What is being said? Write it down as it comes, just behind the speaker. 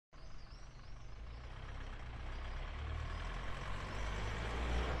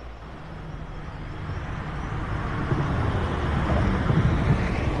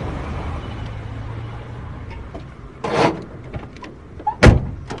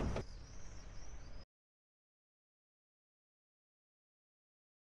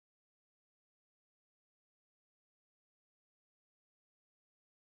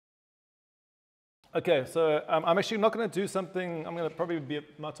Okay, so I'm actually not going to do something. I'm going to probably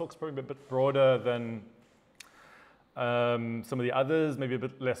my talk's probably a bit broader than some of the others, maybe a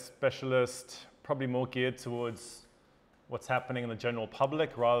bit less specialist, probably more geared towards what's happening in the general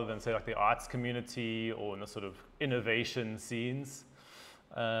public rather than, say, like the arts community or in the sort of innovation scenes.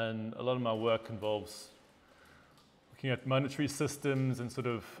 And a lot of my work involves looking at monetary systems and sort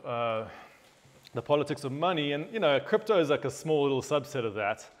of the politics of money. And, you know, crypto is like a small little subset of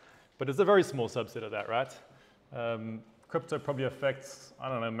that, but it's a very small subset of that, right? Crypto probably affects, I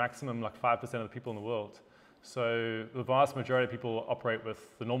don't know, maximum like 5% of the people in the world. So the vast majority of people operate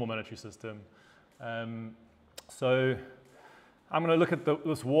with the normal monetary system. So I'm going to look at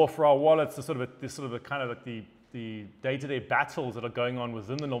this war for our wallets, the kind of like the day-to-day battles that are going on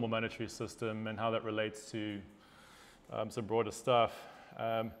within the normal monetary system and how that relates to some broader stuff.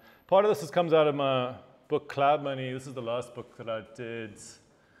 Part of this comes out of my book, Cloud Money. This is the last book that I did. It's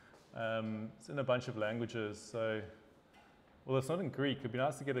in a bunch of languages. So, well, it's not in Greek. It'd be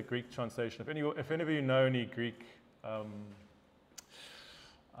nice to get a Greek translation. If any of you know any Greek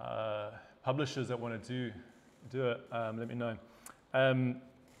publishers that want to do it, let me know.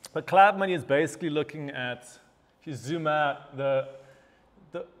 But Cloud Money is basically looking at, if you zoom out, the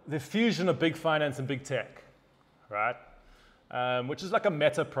fusion of big finance and big tech, right? Which is like a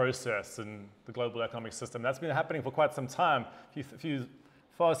meta process in the global economic system. That's been happening for quite some time. If you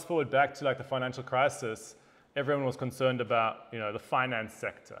fast forward back to like the financial crisis, everyone was concerned about, you know, the finance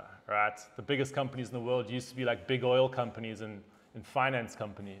sector, right? The biggest companies in the world used to be like big oil companies and finance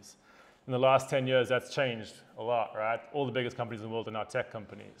companies. In the last 10 years, that's changed a lot, right? All the biggest companies in the world are now tech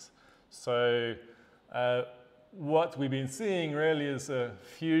companies. So what we've been seeing really is a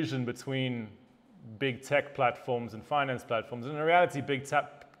fusion between big tech platforms and finance platforms. And in reality, big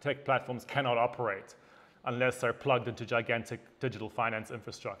tech platforms cannot operate unless they're plugged into gigantic digital finance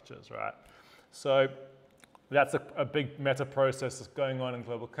infrastructures, right? So that's a big meta process that's going on in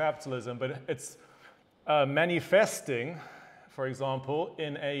global capitalism, but it's manifesting, for example,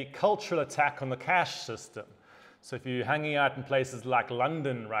 in a cultural attack on the cash system. So if you're hanging out in places like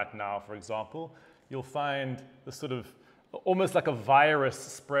London right now, for example, you'll find the sort of almost like a virus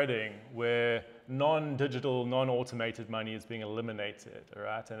spreading where non-digital, non-automated money is being eliminated,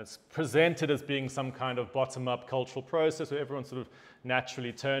 right? And it's presented as being some kind of bottom-up cultural process where everyone's sort of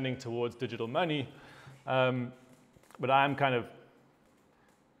naturally turning towards digital money. But I'm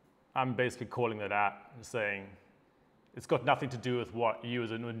basically calling that out and saying it's got nothing to do with what you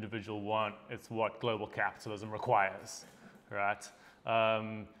as an individual want. It's what global capitalism requires, right?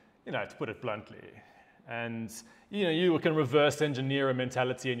 You know, to put it bluntly. And you know, you can reverse engineer a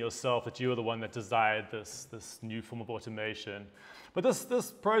mentality in yourself that you are the one that desired this new form of automation. But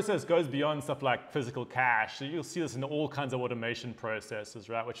this process goes beyond stuff like physical cash. So you'll see this in all kinds of automation processes,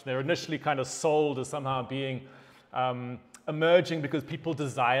 right? Which they're initially kind of sold as somehow being emerging because people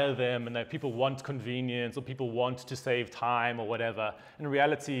desire them and that people want convenience or people want to save time or whatever. In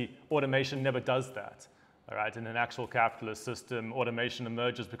reality, automation never does that. All right, in an actual capitalist system, automation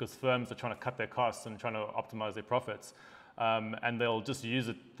emerges because firms are trying to cut their costs and trying to optimize their profits. And they'll just use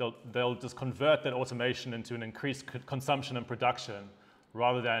it, they'll just convert that automation into an increased consumption and production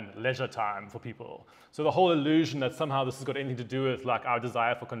rather than leisure time for people. So the whole illusion that somehow this has got anything to do with like our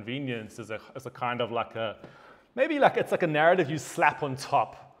desire for convenience is a kind of like maybe like it's like a narrative you slap on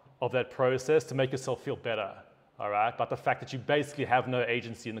top of that process to make yourself feel better, all right? But the fact that you basically have no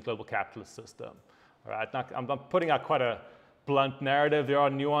agency in the global capitalist system. All right, now, I'm putting out quite a blunt narrative. There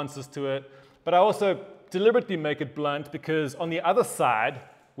are nuances to it. But I also deliberately make it blunt because on the other side,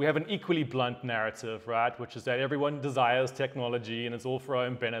 we have an equally blunt narrative, right? Which is that everyone desires technology and it's all for our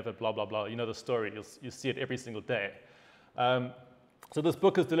own benefit, blah, blah, blah. You know the story. You see it every single day. So this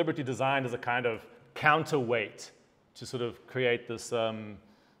book is deliberately designed as a kind of counterweight to sort of create this, and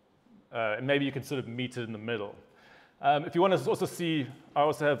maybe you can sort of meet it in the middle. If you want to also see, I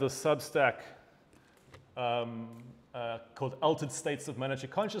also have this Substack called Altered States of Monetary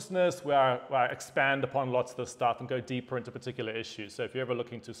Consciousness, where I expand upon lots of this stuff and go deeper into particular issues. So if you're ever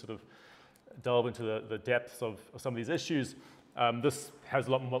looking to sort of delve into the depths of some of these issues, this has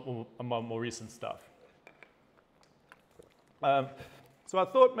a lot more recent stuff. So I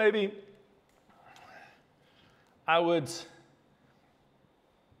thought maybe I would,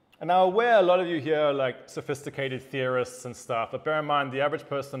 and I'm aware a lot of you here are like sophisticated theorists and stuff, but bear in mind the average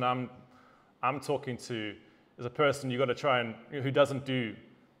person I'm talking to is a person you've got to try and, who doesn't do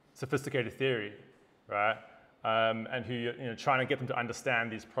sophisticated theory, right? And who trying to get them to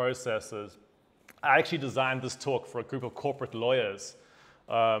understand these processes. I actually designed this talk for a group of corporate lawyers.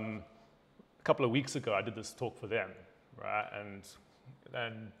 A couple of weeks ago, I did this talk for them, right?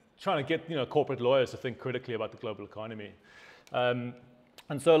 And trying to get corporate lawyers to think critically about the global economy. And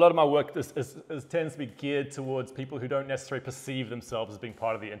so a lot of my work tends to be geared towards people who don't necessarily perceive themselves as being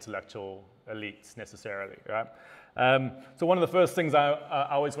part of the intellectual elites necessarily, right? So one of the first things I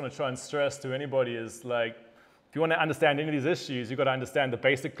always want to try and stress to anybody is like, if you want to understand any of these issues, you've got to understand the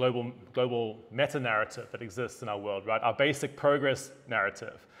basic global meta-narrative that exists in our world, right? Our basic progress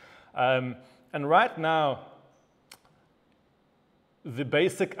narrative. And right now, the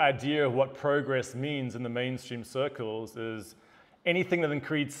basic idea of what progress means in the mainstream circles is anything that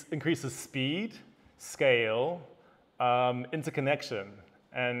increases speed, scale, interconnection,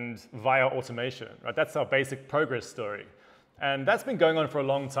 and via automation, right? That's our basic progress story. And that's been going on for a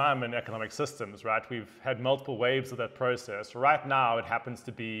long time in economic systems, right? We've had multiple waves of that process. Right now, it happens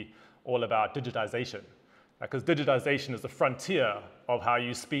to be all about digitization, because digitization is the frontier of how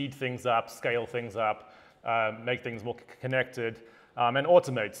you speed things up, scale things up, make things more connected, and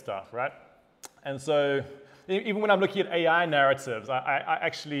automate stuff, right? And so even when I'm looking at AI narratives,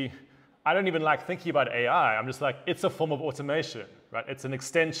 I don't even like thinking about AI. I'm just like, it's a form of automation, right? It's an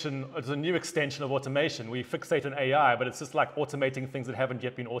extension, it's a new extension of automation. We fixate on AI, but it's just like automating things that haven't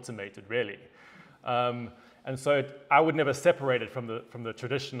yet been automated, really. And so I would never separate it from the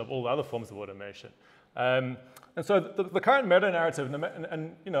tradition of all the other forms of automation. And so the current meta-narrative,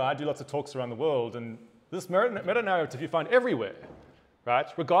 and I do lots of talks around the world, and this meta-narrative you find everywhere, right?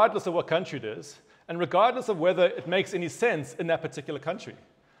 Regardless of what country it is, and regardless of whether it makes any sense in that particular country.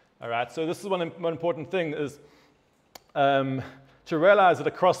 All right, so this is one important thing is to realize that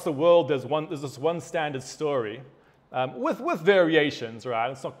across the world there's this one standard story with variations,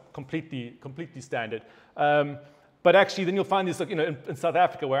 right? It's not completely standard. But actually, then you'll find these, in South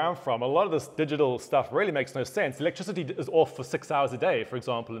Africa, where I'm from, a lot of this digital stuff really makes no sense. Electricity is off for 6 hours a day, for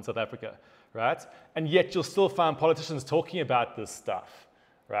example, in South Africa, right? And yet you'll still find politicians talking about this stuff,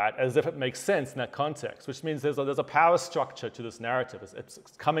 right? As if it makes sense in that context, which means there's a power structure to this narrative. It's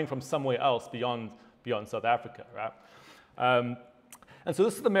coming from somewhere else beyond South Africa, right? And so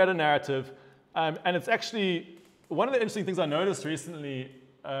this is the meta-narrative, and it's actually one of the interesting things I noticed recently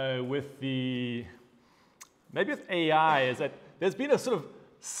maybe with AI is that there's been a sort of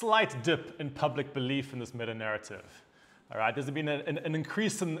slight dip in public belief in this meta-narrative. All right, there's been an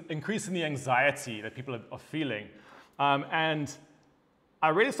increase in the anxiety that people are feeling, and I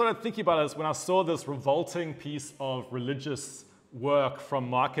really started thinking about this when I saw this revolting piece of religious work from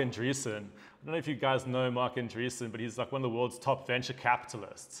Mark Andreessen. I don't know if you guys know Mark Andreessen, but he's like one of the world's top venture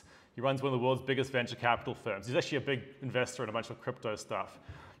capitalists. He runs one of the world's biggest venture capital firms. He's actually a big investor in a bunch of crypto stuff.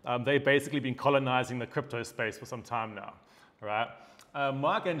 They've basically been colonizing the crypto space for some time now, right?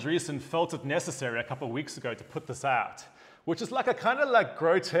 Mark Andreessen felt it necessary a couple of weeks ago to put this out, which is like a kind of like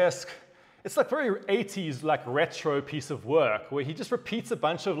grotesque, it's like very 80s like retro piece of work where he just repeats a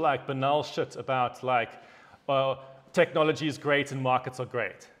bunch of like banal shit about like, technology is great and markets are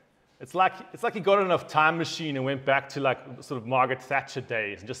great. It's like he got on a time machine and went back to like sort of Margaret Thatcher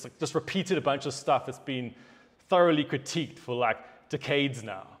days and just repeated a bunch of stuff that's been thoroughly critiqued for like decades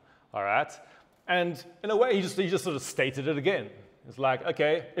now, all right? And in a way, he just sort of stated it again. It's like,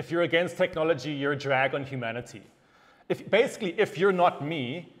 okay, if you're against technology, you're a drag on humanity. If you're not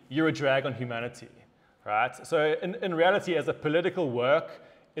me, you're a drag on humanity, right? So in reality, as a political work,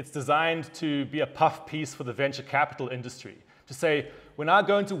 it's designed to be a puff piece for the venture capital industry. To say, when I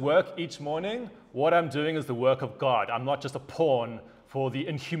go into work each morning, what I'm doing is the work of God. I'm not just a pawn for the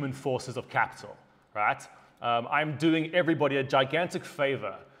inhuman forces of capital, right? I'm doing everybody a gigantic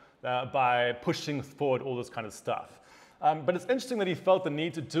favor by pushing forward all this kind of stuff. But it's interesting that he felt the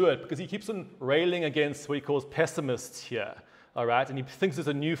need to do it because he keeps on railing against what he calls pessimists here, all right? And he thinks it's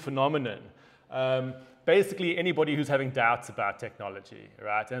a new phenomenon. Basically, anybody who's having doubts about technology,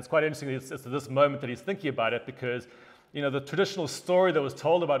 right? And it's quite interesting that it's at this moment that he's thinking about it because the traditional story that was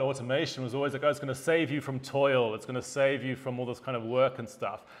told about automation was always like, oh, it's going to save you from toil. It's going to save you from all this kind of work and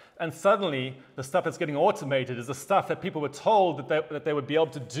stuff. And suddenly, the stuff that's getting automated is the stuff that people were told that they would be able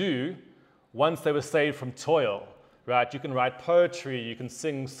to do once they were saved from toil, right? You can write poetry, you can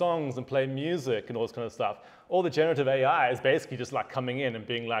sing songs and play music and all this kind of stuff. All the generative AI is basically just like coming in and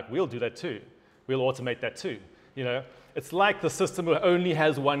being like, we'll do that too. We'll automate that too, It's like the system only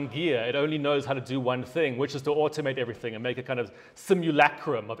has one gear. It only knows how to do one thing, which is to automate everything and make a kind of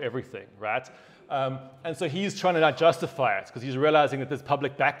simulacrum of everything, right? And so he's trying to not justify it because he's realizing that there's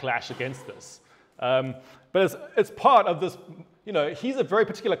public backlash against this. But it's part of this, he's a very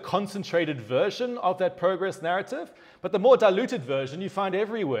particular concentrated version of that progress narrative, but the more diluted version you find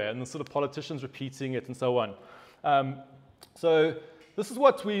everywhere, and the sort of politicians repeating it and so on. So this is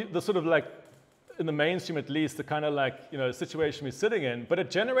what the sort of like in the mainstream at least, the kind of like, situation we're sitting in, but it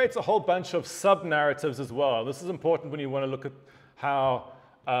generates a whole bunch of sub-narratives as well. This is important when you want to look at how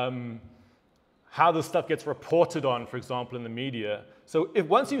this stuff gets reported on, for example, in the media. So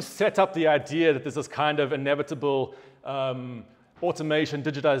once you've set up the idea that there's this kind of inevitable automation,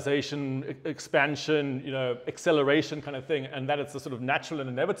 digitization, expansion, acceleration kind of thing, and that it's a sort of natural and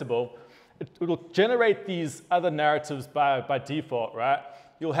inevitable, it will generate these other narratives by default, right?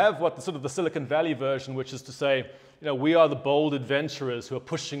 You'll have what the Silicon Valley version, which is to say, we are the bold adventurers who are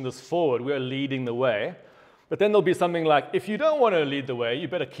pushing this forward. We are leading the way. But then there'll be something like, if you don't want to lead the way, you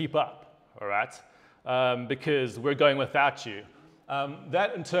better keep up, all right? Because we're going without you.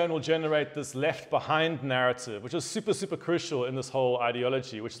 That in turn will generate this left behind narrative, which is super, super crucial in this whole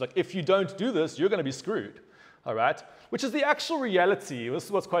ideology, which is like, if you don't do this, you're going to be screwed, all right? Which is the actual reality. This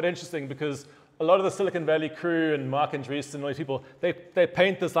is what's quite interesting, because a lot of the Silicon Valley crew and Mark Andreessen and all these people, they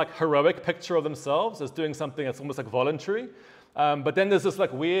paint this like heroic picture of themselves as doing something that's almost like voluntary. But then there's this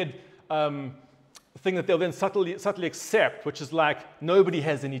like weird thing that they'll then subtly accept, which is like, nobody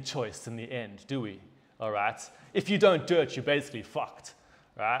has any choice in the end, do we? All right? If you don't do it, you're basically fucked,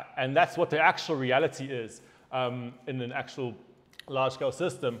 right? And that's what the actual reality is in an actual large-scale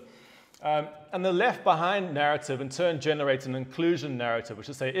system. And the left behind narrative in turn generates an inclusion narrative, which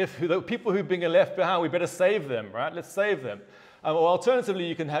is to say, if the people who've been left behind, we better save them, right? Let's save them. Or alternatively,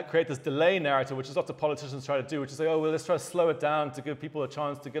 you can create this delay narrative, which is what the politicians try to do, which is say, oh, well, let's try to slow it down to give people a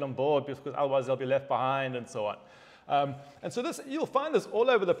chance to get on board, because otherwise they'll be left behind and so on. And so you'll find this all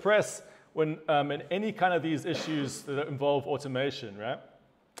over the press when in any kind of these issues that involve automation, right?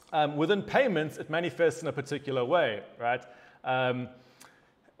 Within payments, it manifests in a particular way, right?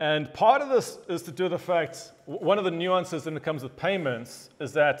 And part of this is to do with the fact, one of the nuances when it comes with payments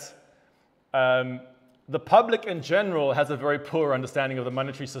is that the public in general has a very poor understanding of the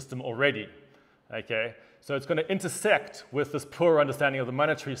monetary system already, okay? So it's going to intersect with this poor understanding of the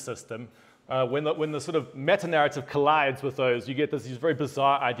monetary system. When the sort of meta-narrative collides with those, you get these very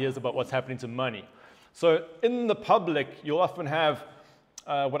bizarre ideas about what's happening to money. So in the public, you'll often have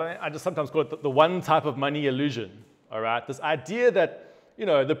what I just sometimes call it the one type of money illusion, all right? This idea that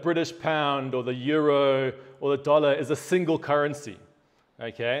the British pound or the euro or the dollar is a single currency,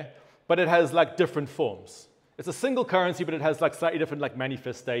 okay? But it has like different forms. It's a single currency, but it has like slightly different like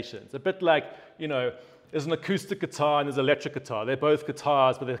manifestations. A bit like, there's an acoustic guitar and there's an electric guitar. They're both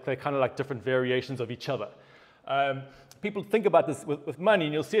guitars, but they're kind of like different variations of each other. People think about this with money,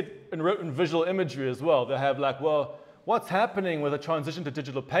 and you'll see it in visual imagery as well. They'll have like, well, what's happening with a transition to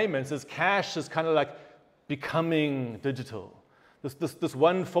digital payments is cash is kind of like becoming digital. This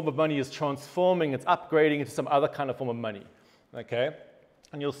one form of money is transforming, it's upgrading into some other kind of form of money, okay?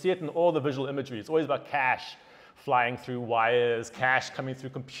 And you'll see it in all the visual imagery. It's always about cash flying through wires, cash coming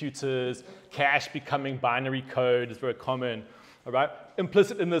through computers, cash becoming binary code is very common, all right?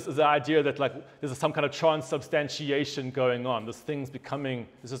 Implicit in this is the idea that like there's some kind of transubstantiation going on. This thing's becoming,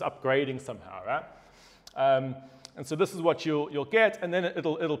 this is upgrading somehow, right? And so this is what you'll get, and then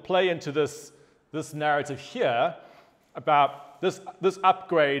it'll play into this narrative here about this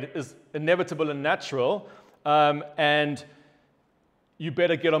upgrade is inevitable and natural, and you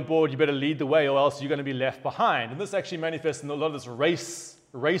better get on board, you better lead the way, or else you're going to be left behind. And this actually manifests in a lot of this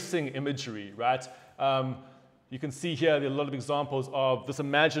racing imagery, right? You can see here there are a lot of examples of this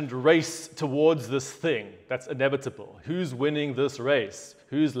imagined race towards this thing that's inevitable. Who's winning this race?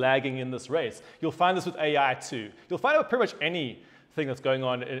 Who's lagging in this race? You'll find this with AI too. You'll find it with pretty much anything that's going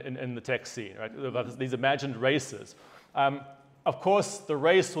on in the tech scene, right? About these imagined races. Of course, the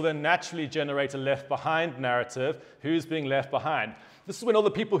race will then naturally generate a left behind narrative. Who's being left behind? This is when all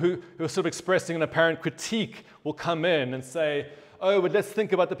the people who are sort of expressing an apparent critique will come in and say, oh, but let's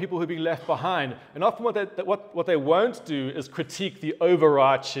think about the people who are being left behind. And often what they won't do is critique the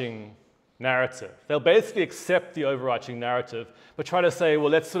overarching narrative. They'll basically accept the overarching narrative, but try to say,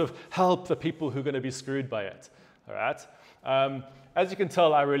 well, let's sort of help the people who are going to be screwed by it, all right? As you can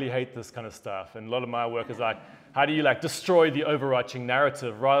tell, I really hate this kind of stuff. And a lot of my work is like, how do you like destroy the overarching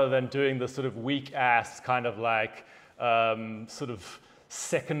narrative rather than doing this sort of weak-ass kind of like sort of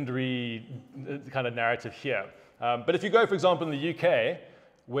secondary kind of narrative here. But if you go, for example, in the UK,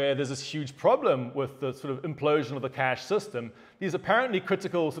 where there's this huge problem with the sort of implosion of the cash system, these apparently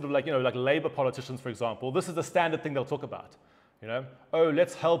critical sort of like, like Labour politicians, for example, this is the standard thing they'll talk about. Oh,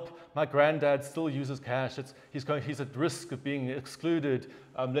 let's help my granddad still uses cash. He's at risk of being excluded.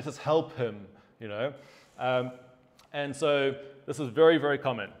 Let us help him, And so this is very, very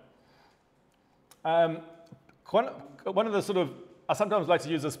common. One of the sort of, I sometimes like to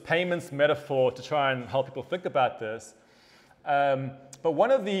use this payments metaphor to try and help people think about this. But one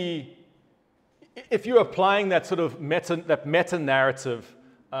of the if you're applying that sort of meta narrative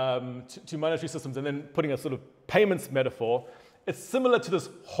to monetary systems and then putting a sort of payments metaphor, it's similar to this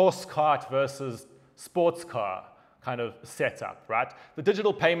horse cart versus sports car kind of setup, right? The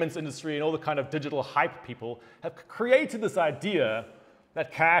digital payments industry and all the kind of digital hype people have created this idea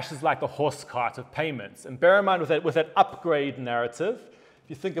that cash is like the horse cart of payments. And bear in mind with that upgrade narrative, if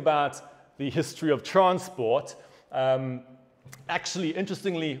you think about the history of transport, actually,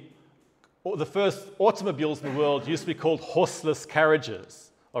 interestingly, the first automobiles in the world used to be called horseless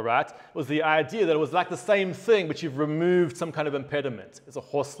carriages, all right? It was the idea that it was like the same thing, but you've removed some kind of impediment. It's a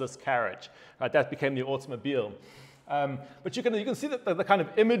horseless carriage, right? That became the automobile. But you can see that the kind of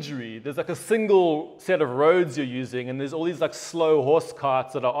imagery, there's like a single set of roads you're using, and there's all these like slow horse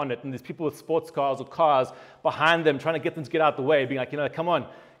carts that are on it, and there's people with sports cars or cars behind them trying to get them to get out of the way, being like, come on,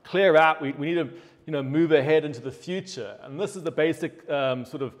 clear out, we need to move ahead into the future. And this is the basic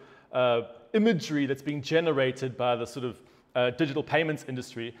sort of imagery that's being generated by the sort of digital payments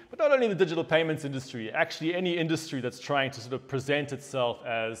industry, but not only the digital payments industry, actually any industry that's trying to sort of present itself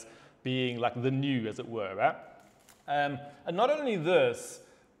as being like the new, as it were, right? And not only this,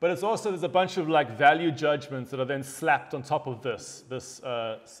 but it's also, there's a bunch of like value judgments that are then slapped on top of this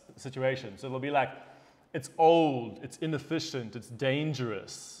situation. So it'll be like, it's old, it's inefficient, it's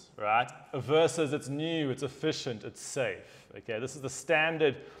dangerous, right? Versus it's new, it's efficient, it's safe. Okay, this is the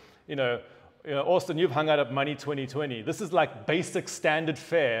standard, Austin, you've hung out at Money 2020. This is like basic standard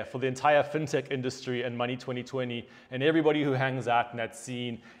fare for the entire fintech industry and Money 2020 and everybody who hangs out in that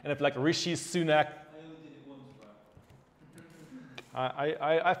scene. And if like Rishi Sunak,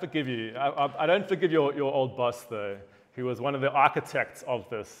 I forgive you. I don't forgive your old boss though, who was one of the architects of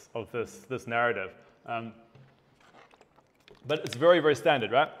this narrative. But it's very, very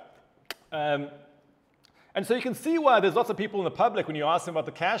standard, right? And so you can see why there's lots of people in the public, when you ask them about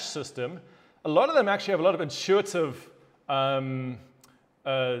the cash system, a lot of them actually have a lot of intuitive, actually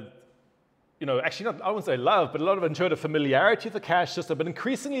not, I wouldn't say love, but a lot of intuitive familiarity with the cash system, but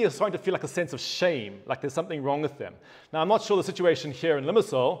increasingly are starting to feel like a sense of shame, like there's something wrong with them. Now, I'm not sure the situation here in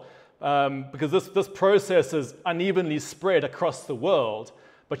Limassol, because this process is unevenly spread across the world,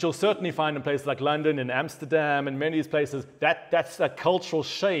 but you'll certainly find in places like London and Amsterdam and many of these places that cultural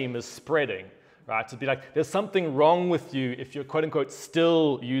shame is spreading, right? To be like, there's something wrong with you if you're quote unquote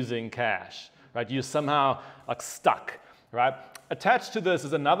still using cash, right? You're somehow like stuck, right? Attached to this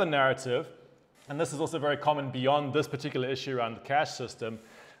is another narrative, and this is also very common beyond this particular issue around the cash system,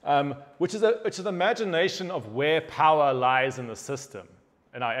 which is an imagination of where power lies in the system,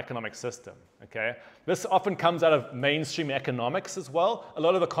 in our economic system, okay? This often comes out of mainstream economics as well. A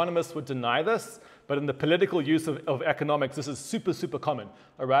lot of economists would deny this, but in the political use of economics, this is super, super common,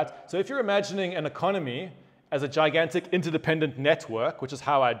 all right? So if you're imagining an economy as a gigantic interdependent network, which is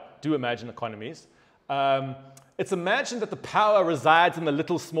how I do imagine economies, it's imagined that the power resides in the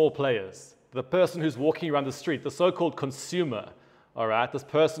little small players, the person who's walking around the street, the so-called consumer, all right? This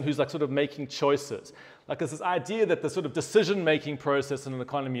person who's like sort of making choices. Like there's this idea that the sort of decision-making process in an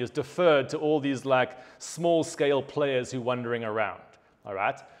economy is deferred to all these like small-scale players who are wandering around, all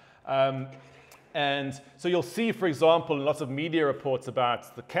right? And so you'll see, for example, in lots of media reports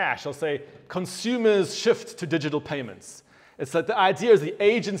about the cash, they'll say consumers shift to digital payments. It's like the idea is the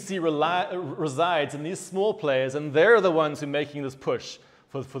agency resides in these small players, and they're the ones who are making this push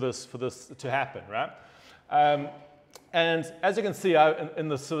for this to happen, right? And as you can see, in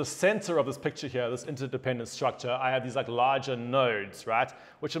the sort of center of this picture here, this interdependent structure, I have these like larger nodes, right?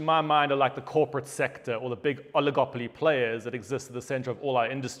 Which in my mind are like the corporate sector or the big oligopoly players that exist at the center of all our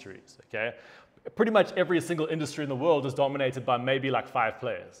industries, okay? Pretty much every single industry in the world is dominated by maybe like 5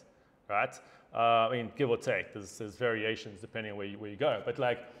 players, right? I mean, give or take, there's variations depending on where you go. But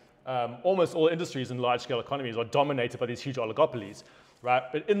like almost all industries in large-scale economies are dominated by these huge oligopolies, right?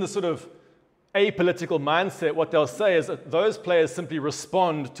 But in the sort of apolitical mindset, what they'll say is that those players simply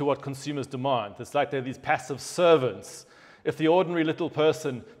respond to what consumers demand. It's like they're these passive servants. If the ordinary little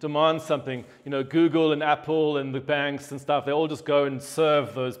person demands something, Google and Apple and the banks and stuff, they all just go and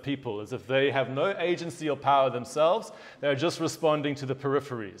serve those people as if they have no agency or power themselves. They're just responding to the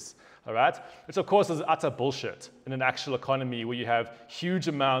peripheries, all right? Which, of course, is utter bullshit in an actual economy where you have huge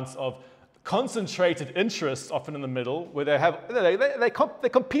amounts of concentrated interests often in the middle, where they're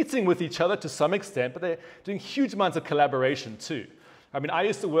competing with each other to some extent, but they're doing huge amounts of collaboration too. I mean, I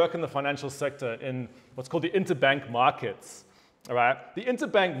used to work in the financial sector in what's called the interbank markets, all right? The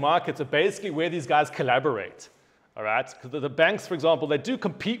interbank markets are basically where these guys collaborate, all right? Because the banks, for example, they do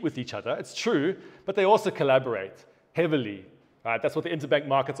compete with each other, it's true, but they also collaborate heavily, right? That's what the interbank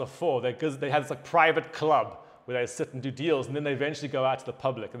markets are for. They have this like private club where they sit and do deals, and then they eventually go out to the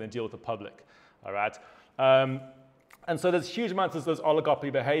public and then deal with the public, all right? And so there's huge amounts of this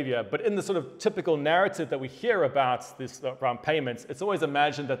oligopoly behavior, but in the sort of typical narrative that we hear about this around payments, it's always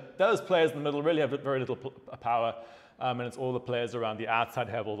imagined that those players in the middle really have very little power, and it's all the players around the outside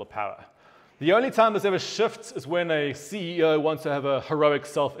have all the power. The only time this ever shifts is when a CEO wants to have a heroic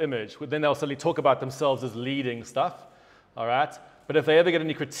self-image. Then they'll suddenly talk about themselves as leading stuff, all right? But if they ever get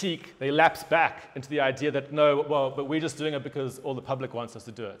any critique, they lapse back into the idea that, no, well, but we're just doing it because all the public wants us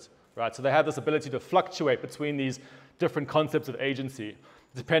to do it, right? So they have this ability to fluctuate between these different concepts of agency,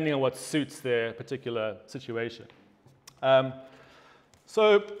 depending on what suits their particular situation.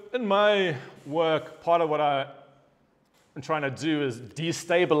 So in my work, part of what I'm trying to do is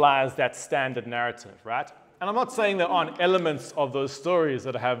destabilize that standard narrative, right? And I'm not saying there aren't elements of those stories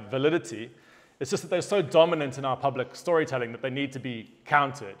that have validity. It's just that they're so dominant in our public storytelling that they need to be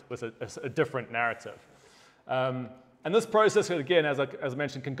countered with a different narrative. And this process, again, as I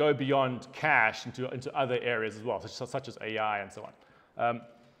mentioned, can go beyond cash into other areas as well, such as AI and so on.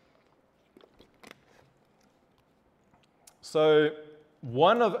 So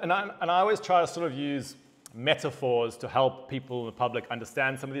and I always try to sort of use metaphors to help people in the public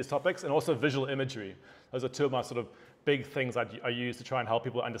understand some of these topics, and also visual imagery. Those are two of my sort of big things I use to try and help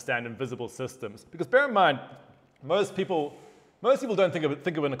people understand invisible systems. Because bear in mind, most people don't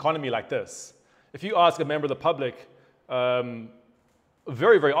think of an economy like this. If you ask a member of the public,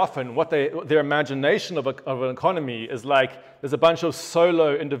 very, very often what their imagination of an economy is like there's a bunch of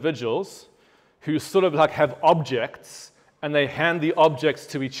solo individuals who sort of like have objects, and they hand the objects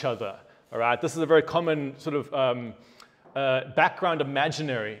to each other. All right? This is a very common sort of background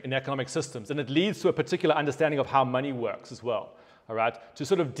imaginary in economic systems, and it leads to a particular understanding of how money works as well. All right? To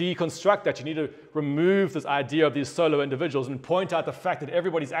sort of deconstruct that, you need to remove this idea of these solo individuals and point out the fact that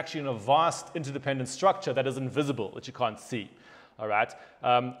everybody's actually in a vast interdependent structure that is invisible, that you can't see. All right?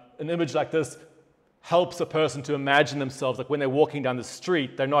 An image like this helps a person to imagine themselves like when they're walking down the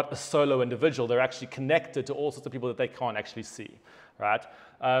street, they're not a solo individual, they're actually connected to all sorts of people that they can't actually see. Right?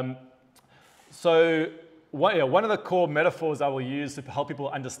 So one of the core metaphors I will use to help people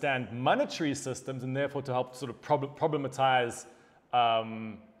understand monetary systems, and therefore to help sort of problematize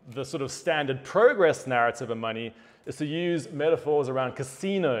the sort of standard progress narrative of money, is to use metaphors around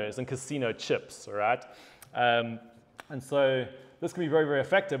casinos and casino chips, all right? And so this can be very, very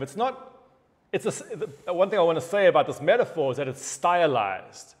effective. One thing I want to say about this metaphor is that it's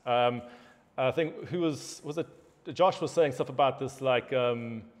stylized. I think, was it Josh was saying stuff about this, like,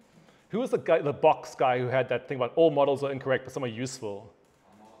 who was the box guy who had that thing about all models are incorrect, but some are useful?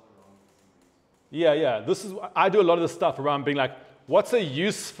 Yeah. I do a lot of this stuff around being like, what's a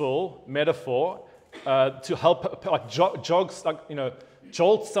useful metaphor to help like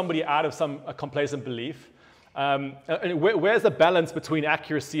jolt somebody out of some complacent belief? And where's the balance between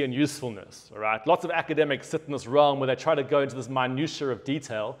accuracy and usefulness? All right? Lots of academics sit in this realm where they try to go into this minutiae of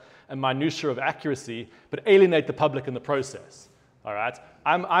detail and minutiae of accuracy, but alienate the public in the process. All right?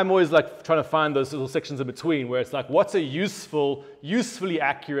 I'm always like trying to find those little sections in between where it's like, what's a usefully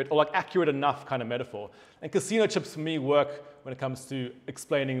accurate, or like accurate enough kind of metaphor? And casino chips for me work when it comes to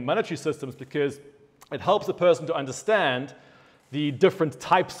explaining monetary systems, because it helps a person to understand the different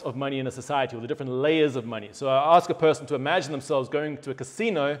types of money in a society, or the different layers of money. So I ask a person to imagine themselves going to a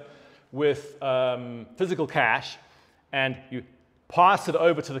casino with physical cash, and you pass it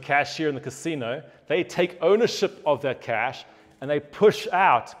over to the cashier in the casino. They take ownership of that cash, and they push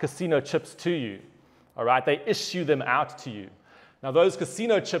out casino chips to you. All right? They issue them out to you. Now, those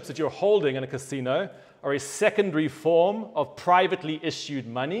casino chips that you're holding in a casino are a secondary form of privately issued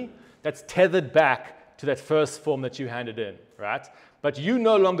money that's tethered back to that first form that you handed in, right? But you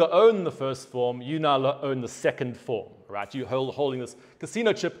no longer own the first form, you now own the second form, right? You're holding this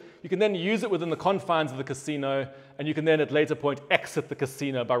casino chip. You can then use it within the confines of the casino, and you can then at a later point exit the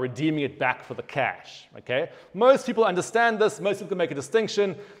casino by redeeming it back for the cash, okay? Most people understand this. Most people can make a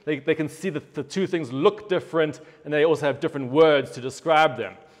distinction. They can see that the two things look different, and they also have different words to describe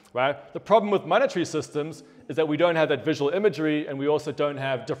them, right? The problem with monetary systems is that we don't have that visual imagery, and we also don't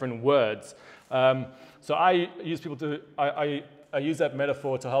have different words. So I use that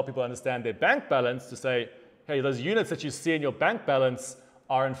metaphor to help people understand their bank balance, to say, hey, those units that you see in your bank balance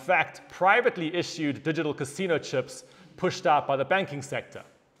are in fact privately issued digital casino chips pushed out by the banking sector,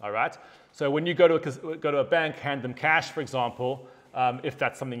 all right? So when you go to a bank, hand them cash, for example, if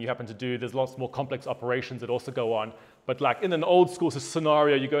that's something you happen to do, there's lots more complex operations that also go on. But like in an old school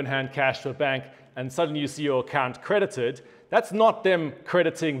scenario, you go and hand cash to a bank, and suddenly you see your account credited. That's not them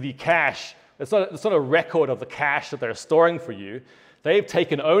crediting the cash. It's not a record of the cash that they're storing for you. They've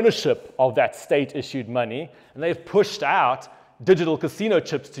taken ownership of that state-issued money, and they've pushed out digital casino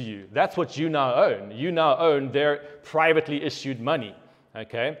chips to you. That's what you now own. You now own their privately issued money,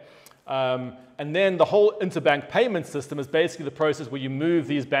 okay? And then the whole interbank payment system is basically the process where you move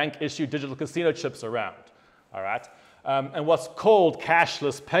these bank-issued digital casino chips around, all right? And what's called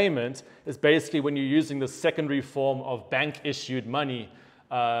cashless payment is basically when you're using the secondary form of bank-issued money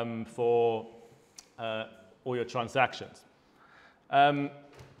for all your transactions.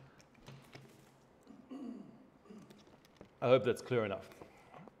 I hope that's clear enough.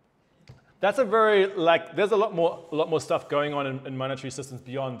 That's a very, there's a lot more stuff going on in monetary systems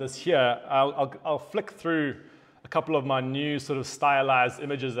beyond this here. I'll flick through a couple of my new sort of stylized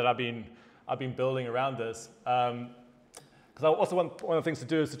images that I've been building around this. Because I also want one of the things to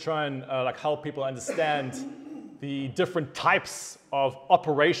do is to try and help people understand the different types of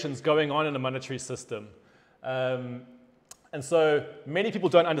operations going on in a monetary system. And so many people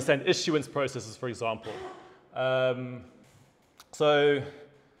don't understand issuance processes, for example. So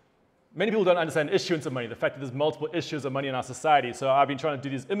many people don't understand issuance of money, the fact that there's multiple issues of money in our society. So I've been trying to do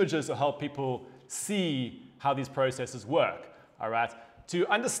these images to help people see how these processes work, all right? To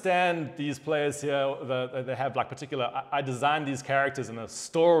understand these players here, they have particular, I designed these characters in a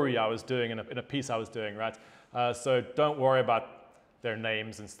story I was doing, in a piece I was doing, right? So don't worry about their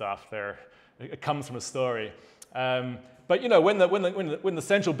names and stuff. It comes from a story. But you know, when the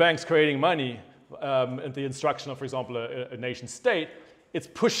central bank's creating money, at the instruction of, for example, a nation state, it's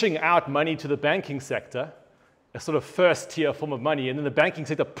pushing out money to the banking sector, a sort of first-tier form of money, and then the banking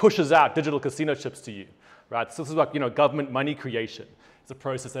sector pushes out digital casino chips to you, right? So this is like, government money creation. It's a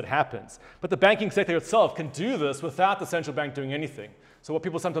process that happens. But the banking sector itself can do this without the central bank doing anything. So what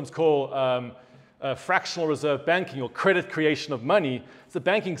people sometimes call fractional reserve banking or credit creation of money, is the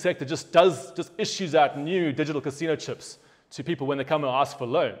banking sector just issues out new digital casino chips to people when they come and ask for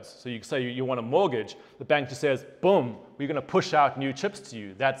loans. So you say you want a mortgage, the bank just says, boom, we're going to push out new chips to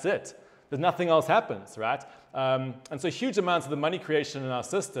you. That's it. There's nothing else happens, right? And so huge amounts of the money creation in our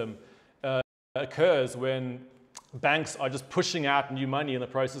system occurs when banks are just pushing out new money in the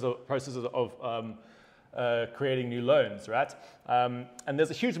processes of creating new loans, right? And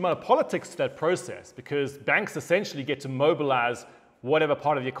there's a huge amount of politics to that process because banks essentially get to mobilize whatever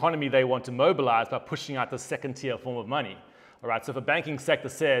part of the economy they want to mobilize by pushing out the second-tier form of money. All right, so if a banking sector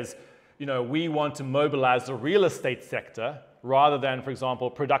says, we want to mobilize the real estate sector rather than, for example,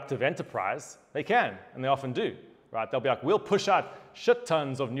 productive enterprise, they can, and they often do, right? They'll be like, we'll push out shit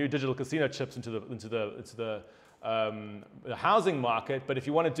tons of new digital casino chips into the housing market, but if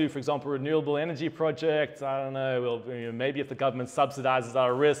you want to do, for example, renewable energy projects, I don't know, maybe if the government subsidizes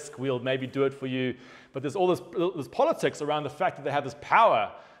our risk, we'll maybe do it for you. But there's all this politics around the fact that they have this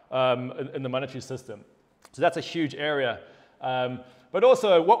power in the monetary system. So that's a huge area. But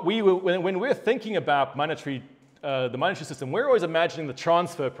also, when we're thinking about the monetary system, we're always imagining the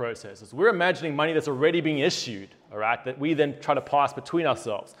transfer processes. We're imagining money that's already being issued, all right, that we then try to pass between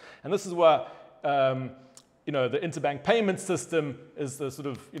ourselves. And this is where the interbank payment system is the sort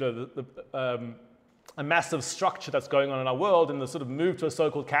of, a massive structure that's going on in our world, and the sort of move to a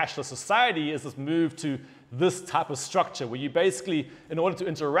so-called cashless society is this move to this type of structure where you basically, in order to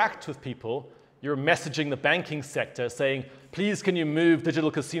interact with people, you're messaging the banking sector saying, please can you move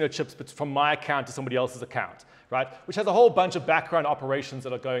digital casino chips from my account to somebody else's account, right? Which has a whole bunch of background operations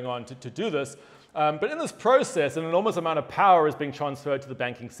that are going on to do this. But in this process, an enormous amount of power is being transferred to the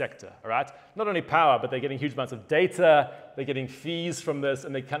banking sector, all right? Not only power, but they're getting huge amounts of data, they're getting fees from this,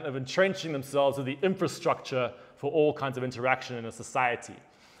 and they're kind of entrenching themselves as the infrastructure for all kinds of interaction in a society.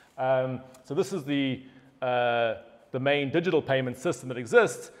 So this is the main digital payment system that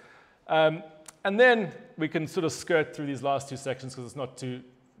exists. And then we can sort of skirt through these last two sections because it's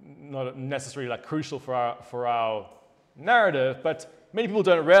not necessarily crucial for our narrative, but many people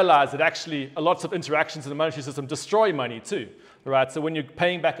don't realize that actually lots of interactions in the monetary system destroy money too, right? So when you're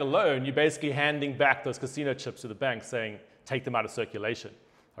paying back a loan, you're basically handing back those casino chips to the bank saying, take them out of circulation,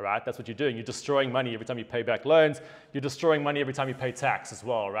 all right? That's what you're doing. You're destroying money every time you pay back loans. You're destroying money every time you pay tax as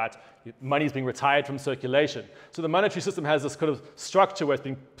well, right? Money's being retired from circulation. So the monetary system has this kind of structure where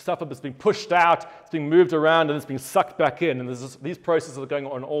stuff is being pushed out, it's being moved around, and it's being sucked back in. And these processes are going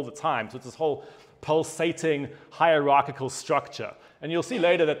on all the time. So it's this whole pulsating hierarchical structure. And you'll see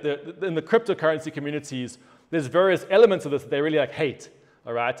later that in the cryptocurrency communities, there's various elements of this that they really hate,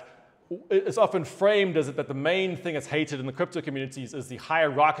 all right? It's often framed as that the main thing that's hated in the crypto communities is the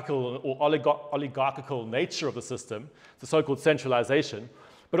hierarchical or oligarchical nature of the system, the so-called centralization.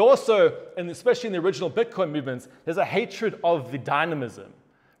 But also, and especially in the original Bitcoin movements, there's a hatred of the dynamism,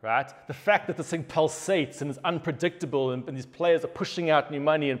 right? The fact that this thing pulsates and is unpredictable, and these players are pushing out new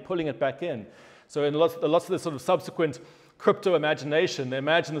money and pulling it back in. So in lots of the sort of subsequent crypto imagination, they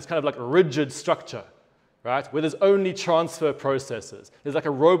imagine this kind of like rigid structure, right? Where there's only transfer processes. There's like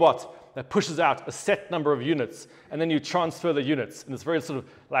a robot that pushes out a set number of units, and then you transfer the units in this very sort of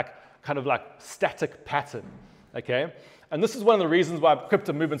like, kind of like static pattern, okay? And this is one of the reasons why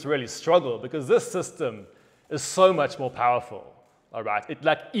crypto movements really struggle, because this system is so much more powerful, all right? It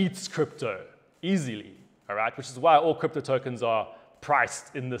like eats crypto easily, all right? Which is why all crypto tokens are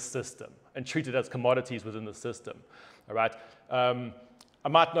priced in this system and treated as commodities within the system, all right? I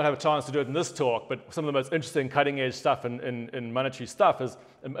might not have a chance to do it in this talk, but some of the most interesting cutting-edge stuff in monetary stuff is,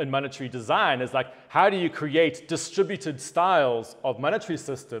 in monetary design, is like, how do you create distributed styles of monetary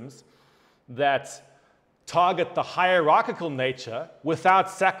systems that target the hierarchical nature without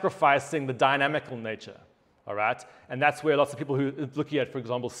sacrificing the dynamical nature, all right? And that's where lots of people who are looking at, for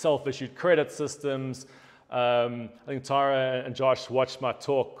example, self-issued credit systems. I think Tara and Josh watched my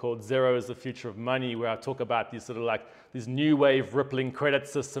talk called Zero is the Future of Money, where I talk about these sort of like these new wave rippling credit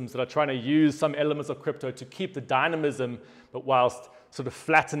systems that are trying to use some elements of crypto to keep the dynamism, but whilst sort of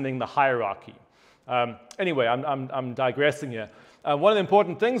flattening the hierarchy. Anyway, I'm digressing here. One of the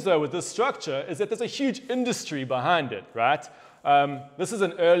important things, though, with this structure is that there's a huge industry behind it, right? This is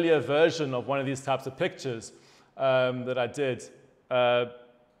an earlier version of one of these types of pictures that I did.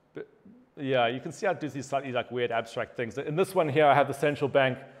 Yeah, you can see I do these slightly like weird abstract things. In this one here, I have the central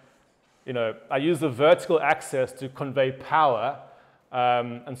bank. You know, I use the vertical axis to convey power,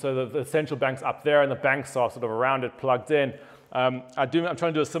 and so the central bank's up there, and the banks are sort of around it, plugged in. I'm trying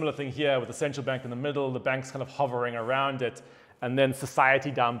to do a similar thing here with the central bank in the middle, the banks kind of hovering around it, and then society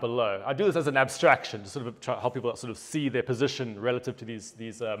down below. I do this as an abstraction to sort of try to help people sort of see their position relative to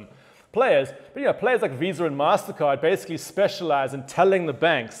these players. But yeah, players like Visa and MasterCard basically specialize in telling the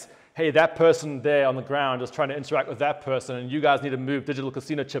banks, hey, that person there on the ground is trying to interact with that person, and you guys need to move digital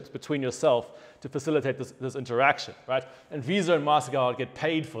casino chips between yourself to facilitate this interaction, right? And Visa and MasterCard get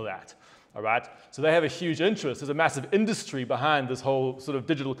paid for that, all right? So they have a huge interest. There's a massive industry behind this whole sort of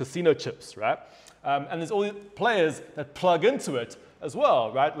digital casino chips, right? And there's all these players that plug into it as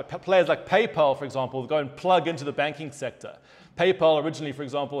well, right? Like players like PayPal, for example, go and plug into the banking sector. PayPal originally, for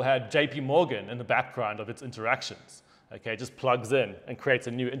example, had JP Morgan in the background of its interactions. Okay, it just plugs in and creates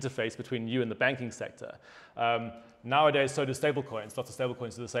a new interface between you and the banking sector. Nowadays, so do stablecoins. Lots of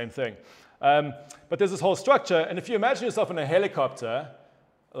stablecoins do the same thing. But there's this whole structure, and if you imagine yourself in a helicopter,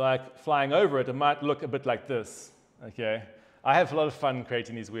 like flying over it, it might look a bit like this. Okay, I have a lot of fun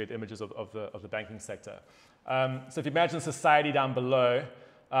creating these weird images of the banking sector. So if you imagine society down below,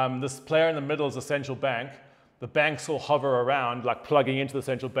 this player in the middle is a central bank. The banks will hover around, like plugging into the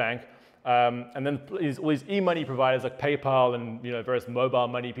central bank. And then all these e-money providers like PayPal and various mobile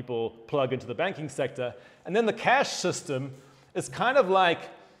money people plug into the banking sector. And then the cash system is kind of like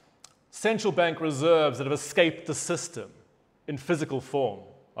central bank reserves that have escaped the system in physical form.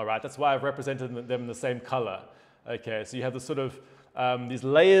 All right, that's why I've represented them in the same color. Okay, so you have the sort of these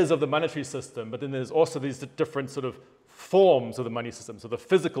layers of the monetary system, but then there's also these different sort of forms of the money system. So the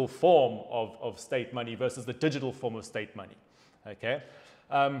physical form of state money versus the digital form of state money. Okay.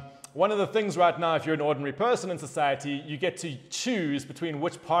 One of the things right now, if you're an ordinary person in society, you get to choose between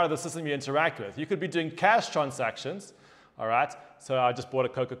which part of the system you interact with. You could be doing cash transactions, all right? So I just bought a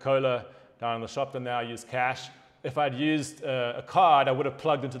Coca-Cola down in the shop, and now I use cash. If I'd used a card, I would have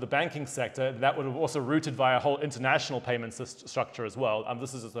plugged into the banking sector. That would have also routed via a whole international payment structure as well.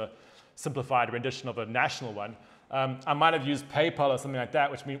 This is just a simplified rendition of a national one. I might have used PayPal or something like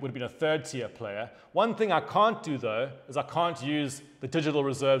that, which would have been a third-tier player. One thing I can't do, though, is I can't use the digital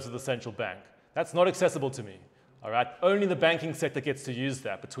reserves of the central bank. That's not accessible to me, all right? Only the banking sector gets to use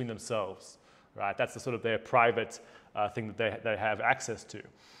that between themselves, right? That's the sort of their private thing that they have access to.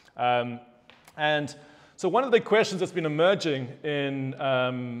 And so one of the big questions that's been emerging in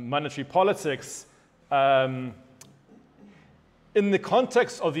monetary politics in the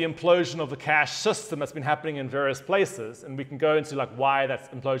context of the implosion of the cash system that's been happening in various places, and we can go into like why that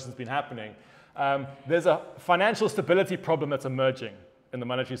implosion's been happening, there's a financial stability problem that's emerging in the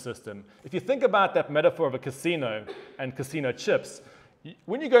monetary system. If you think about that metaphor of a casino and casino chips,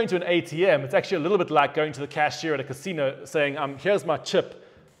 when you go into an ATM, it's actually a little bit like going to the cashier at a casino saying, here's my chip,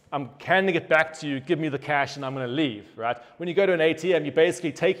 I'm handing it back to you, give me the cash, and I'm going to leave, right? When you go to an ATM, you're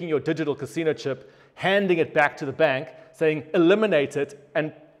basically taking your digital casino chip, handing it back to the bank, saying eliminate it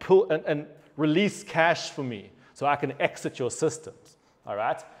and release cash for me so I can exit your systems, all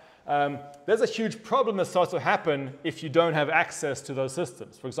right? There's a huge problem that starts to happen if you don't have access to those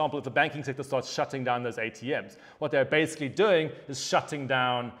systems. For example, if the banking sector starts shutting down those ATMs, what they're basically doing is shutting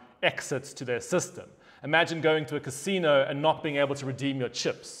down exits to their system. Imagine going to a casino and not being able to redeem your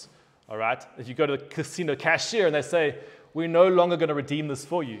chips, all right? If you go to the casino cashier and they say, we're no longer going to redeem this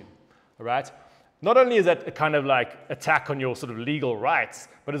for you, all right? Not only is that a kind of like attack on your sort of legal rights,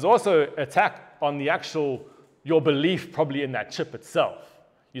 but it's also attack on the actual, your belief probably in that chip itself.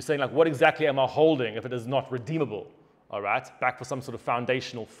 You're saying like, what exactly am I holding if it is not redeemable, all right? Back for some sort of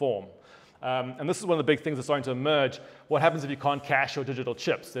foundational form. And this is one of the big things that's starting to emerge. What happens if you can't cash your digital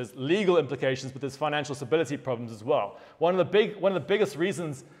chips? There's legal implications, but there's financial stability problems as well. One of the biggest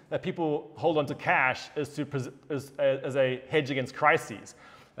reasons that people hold on to cash is as a hedge against crises.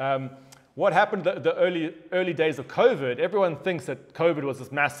 What happened the early days of COVID, everyone thinks that COVID was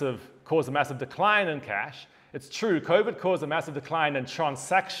caused a massive decline in cash. It's true, COVID caused a massive decline in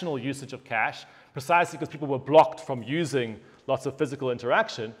transactional usage of cash, precisely because people were blocked from using lots of physical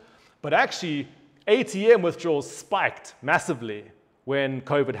interaction. But actually, ATM withdrawals spiked massively when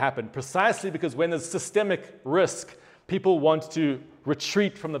COVID happened, precisely because when there's systemic risk, people want to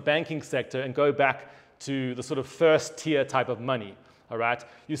retreat from the banking sector and go back to the sort of first tier type of money. All right?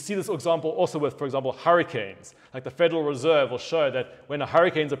 You see this example also with, for example, hurricanes. Like the Federal Reserve will show that when a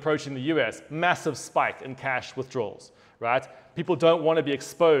hurricane's approaching the US, massive spike in cash withdrawals. Right? People don't want to be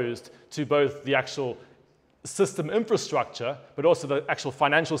exposed to both the actual system infrastructure, but also the actual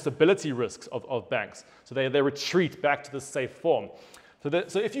financial stability risks of banks. So they retreat back to this safe form.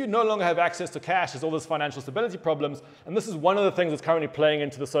 So if you no longer have access to cash, there's all these financial stability problems, and this is one of the things that's currently playing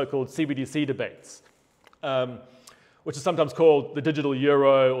into the so-called CBDC debates, which is sometimes called the digital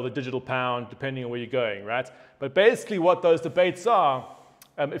euro or the digital pound, depending on where you're going, right? But basically what those debates are,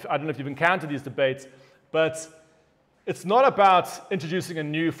 I don't know if you've encountered these debates, but it's not about introducing a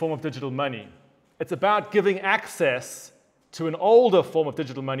new form of digital money. It's about giving access to an older form of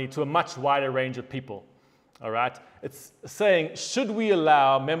digital money to a much wider range of people, all right? It's saying, should we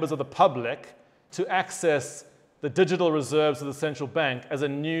allow members of the public to access the digital reserves of the central bank as a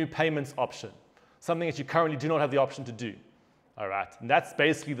new payments option, something that you currently do not have the option to do, all right? And that's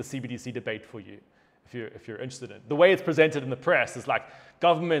basically the CBDC debate for you, if you're interested in it. The way it's presented in the press is like,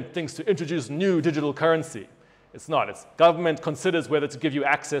 government thinks to introduce new digital currency. It's not. It's government considers whether to give you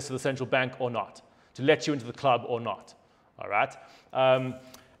access to the central bank or not, to let you into the club or not, all right?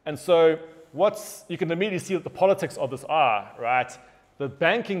 And so you can immediately see what the politics of this are, right? The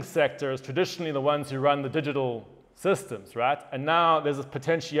banking sector is traditionally the ones who run the digital systems, right? And now there's a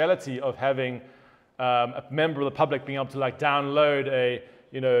potentiality of having a member of the public being able to like download a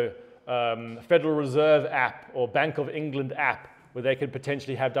Federal Reserve app or Bank of England app where they could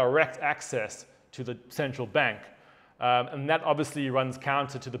potentially have direct access to the central bank. And that obviously runs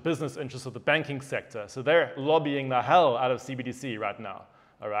counter to the business interests of the banking sector. So they're lobbying the hell out of CBDC right now,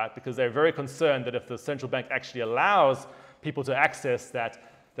 all right? Because they're very concerned that if the central bank actually allows people to access that,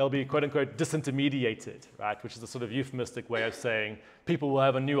 they'll be quote unquote disintermediated, right? Which is a sort of euphemistic way of saying people will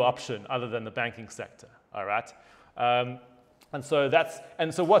have a new option other than the banking sector, all right? And so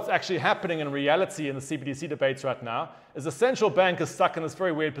what's actually happening in reality in the CBDC debates right now is the central bank is stuck in this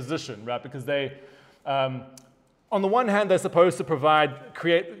very weird position, right? Because they, on the one hand, they're supposed to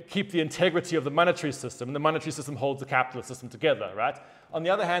keep the integrity of the monetary system, and the monetary system holds the capitalist system together, right? On the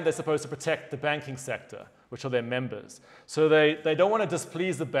other hand, they're supposed to protect the banking sector, which are their members. So they don't want to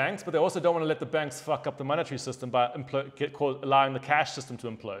displease the banks, but they also don't want to let the banks fuck up the monetary system by allowing the cash system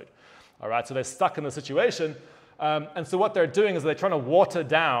to implode, all right? So they're stuck in the situation. And so what they're doing is they're trying to water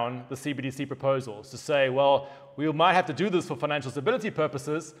down the CBDC proposals to say, well, we might have to do this for financial stability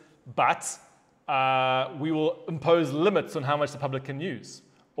purposes, but we will impose limits on how much the public can use.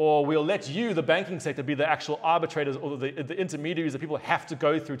 Or we'll let you, the banking sector, be the actual arbitrators or the intermediaries that people have to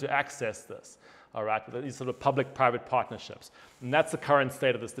go through to access this, all right, these sort of public-private partnerships. And that's the current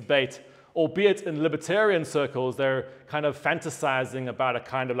state of this debate. Albeit in libertarian circles, they're kind of fantasizing about a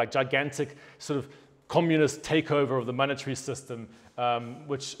kind of like gigantic sort of communist takeover of the monetary system,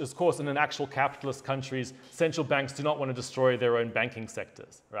 which is, of course, in actual capitalist countries, central banks do not want to destroy their own banking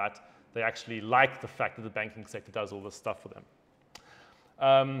sectors, right? They actually like the fact that the banking sector does all this stuff for them.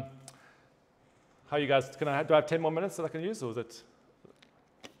 How you guys, do I have 10 more minutes that I can use, or is it?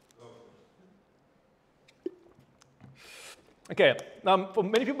 Okay, for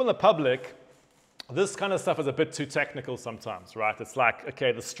many people in the public, this kind of stuff is a bit too technical sometimes, right? It's like,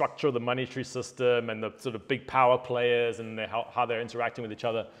 okay, the structure of the monetary system and the sort of big power players and how they're interacting with each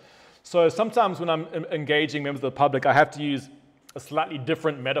other. So sometimes when I'm engaging members of the public, I have to use a slightly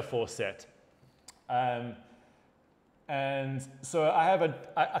different metaphor set. And so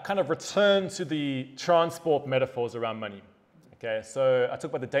I kind of return to the transport metaphors around money. Okay, so I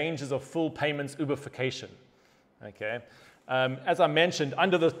talk about the dangers of full payments Uberification. Okay. As I mentioned,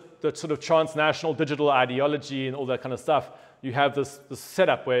 under the sort of transnational digital ideology and all that kind of stuff, you have this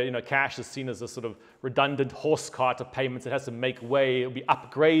setup where cash is seen as a sort of redundant horse cart of payments. It has to make way, it'll be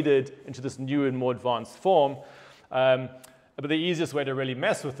upgraded into this new and more advanced form. But the easiest way to really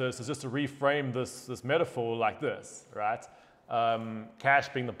mess with this is just to reframe this metaphor like this, right? Cash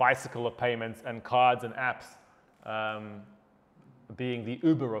being the bicycle of payments and cards and apps being the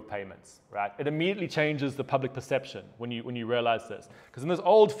Uber of payments, right? It immediately changes the public perception when you realize this. Because in this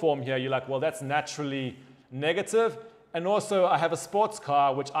old form here, you're like, well, that's naturally negative. And also, I have a sports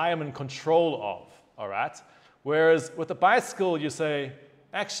car, which I am in control of, all right? Whereas with the bicycle, you say,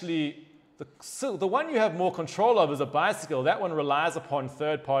 actually, the one you have more control of is a bicycle. That one relies upon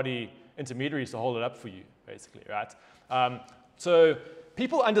third-party intermediaries to hold it up for you, basically, right? So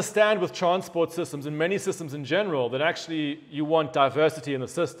people understand with transport systems and many systems in general that actually you want diversity in the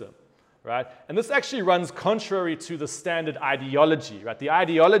system, right? And this actually runs contrary to the standard ideology, right? The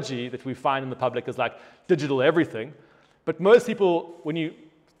ideology that we find in the public is like digital everything. But most people, when you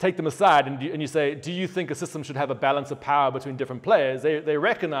take them aside and you say, do you think a system should have a balance of power between different players, they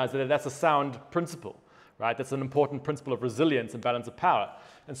recognize that that's a sound principle, right? That's an important principle of resilience and balance of power.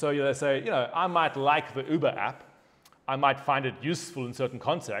 And so they say, I might like the Uber app, I might find it useful in certain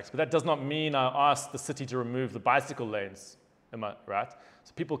contexts, but that does not mean I ask the city to remove the bicycle lanes, am I right?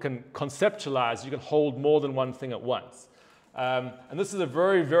 So people can conceptualize, you can hold more than one thing at once. And this is a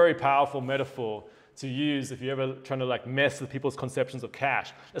very, very powerful metaphor to use if you're ever trying to mess with people's conceptions of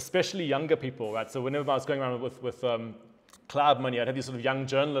cash, especially younger people, right? So whenever I was going around with cloud money, I'd have these sort of young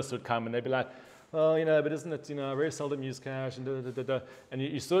journalists who would come and they'd be like, well, but isn't it, I very seldom use cash and da-da-da-da-da. And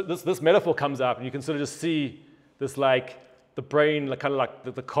you sort of, this metaphor comes up and you can sort of just see this the brain kind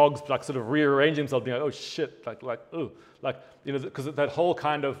of the cogs sort of rearranging themselves, being like, oh shit, because that whole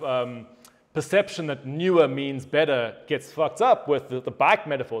kind of perception that newer means better gets fucked up with the bike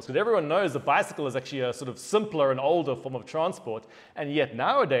metaphors, because everyone knows the bicycle is actually a sort of simpler and older form of transport, and yet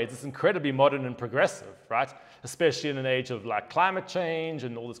nowadays it's incredibly modern and progressive, right? Especially in an age of climate change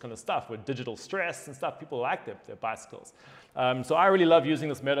and all this kind of stuff, with digital stress and stuff, people like their bicycles. So I really love using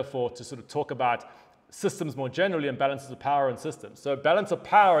this metaphor to sort of talk about systems more generally and balances of power in systems. So balance of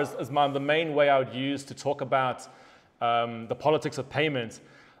power is the main way I would use to talk about the politics of payment,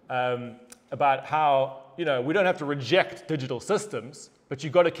 about how we don't have to reject digital systems, but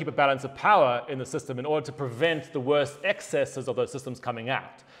you've got to keep a balance of power in the system in order to prevent the worst excesses of those systems coming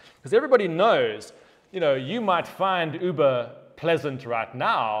out. Because everybody knows, you might find Uber pleasant right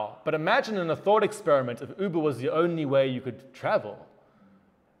now, but imagine in a thought experiment if Uber was the only way you could travel.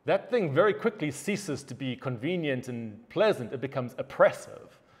 That thing very quickly ceases to be convenient and pleasant. It becomes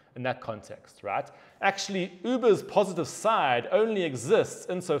oppressive in that context, right? Actually, Uber's positive side only exists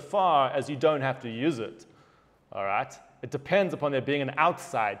insofar as you don't have to use it, all right? It depends upon there being an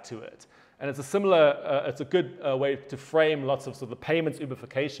outside to it. And it's a good way to frame lots of the payments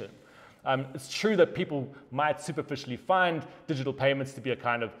Uberification. It's true that people might superficially find digital payments to be a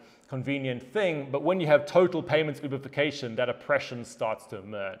kind of convenient thing, but when you have total payments Uberification, that oppression starts to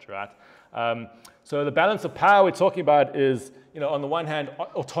emerge, right? So the balance of power we're talking about is, on the one hand,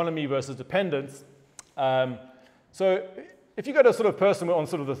 autonomy versus dependence. So if you got a sort of person on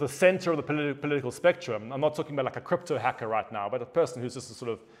sort of the center of the political spectrum, I'm not talking about a crypto hacker right now, but a person who's just a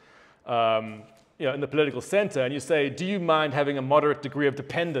sort of, in the political center, and you say, do you mind having a moderate degree of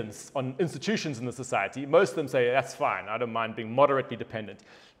dependence on institutions in the society? Most of them say, that's fine, I don't mind being moderately dependent.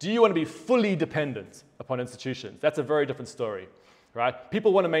 Do you want to be fully dependent upon institutions? That's a very different story, right?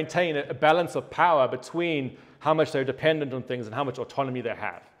 People want to maintain a balance of power between how much they're dependent on things and how much autonomy they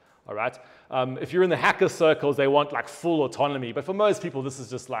have, all right? If you're in the hacker circles, they want full autonomy, but for most people, this is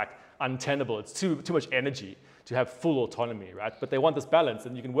just untenable. It's too much energy to have full autonomy, right? But they want this balance,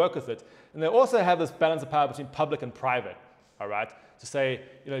 and you can work with it. And they also have this balance of power between public and private, all right? To say,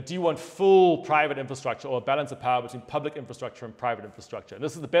 do you want full private infrastructure or a balance of power between public infrastructure and private infrastructure? And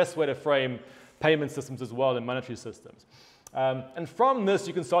this is the best way to frame payment systems as well in monetary systems. And from this,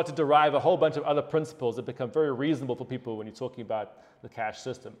 you can start to derive a whole bunch of other principles that become very reasonable for people when you're talking about the cash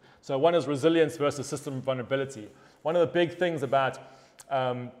system. So one is resilience versus system vulnerability. One of the big things about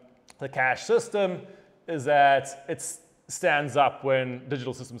the cash system is that it stands up when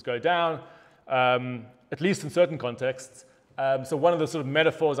digital systems go down, at least in certain contexts. So one of the sort of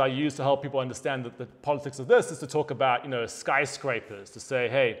metaphors I use to help people understand the politics of this is to talk about, skyscrapers, to say,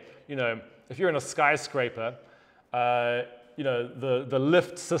 hey, if you're in a skyscraper, the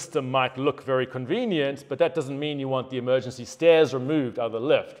lift system might look very convenient, but that doesn't mean you want the emergency stairs removed out of the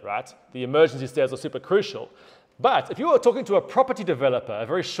lift, right? The emergency stairs are super crucial. But if you were talking to a property developer, a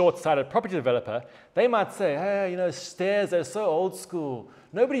very short-sighted property developer, they might say, hey, you know, stairs, they're so old school.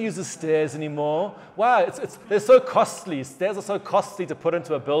 Nobody uses stairs anymore. Wow, they're so costly. Stairs are so costly to put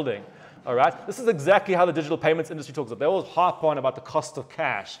into a building. All right? This is exactly how the digital payments industry talks about. They always harp on about the cost of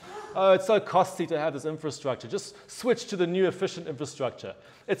cash. Oh, it's so costly to have this infrastructure. Just switch to the new efficient infrastructure.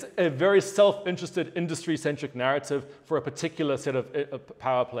 It's a very self-interested, industry-centric narrative for a particular set of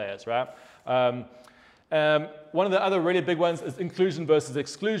power players, right? One of the other really big ones is inclusion versus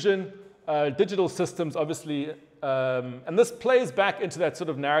exclusion. Digital systems, obviously, and this plays back into that sort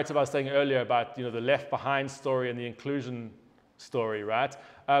of narrative I was saying earlier about, you know, the left behind story and the inclusion story, right?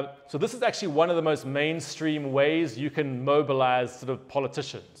 So this is actually one of the most mainstream ways you can mobilize sort of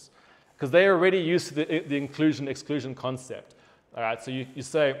politicians, because they're already used to the inclusion-exclusion concept. All right, so you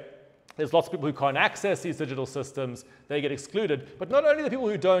say there's lots of people who can't access these digital systems, they get excluded, but not only the people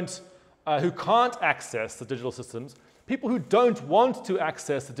who can't access the digital systems, people who don't want to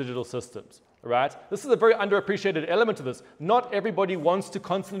access the digital systems, right? This is a very underappreciated element of this. Not everybody wants to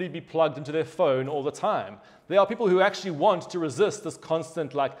constantly be plugged into their phone all the time. There are people who actually want to resist this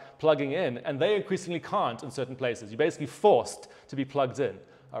constant plugging in, and they increasingly can't in certain places. You're basically forced to be plugged in,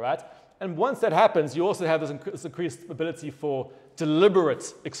 all right? And once that happens, you also have this increased ability for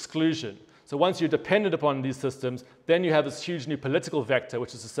deliberate exclusion. So once you're dependent upon these systems, then you have this huge new political vector,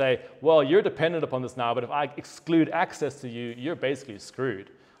 which is to say, well, you're dependent upon this now, but if I exclude access to you, you're basically screwed.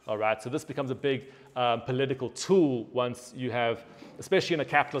 All right, so this becomes a big political tool once you have, especially in a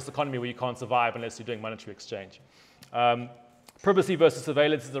capitalist economy where you can't survive unless you're doing monetary exchange. Privacy versus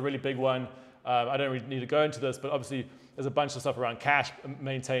surveillance is a really big one. I don't really need to go into this, but obviously there's a bunch of stuff around cash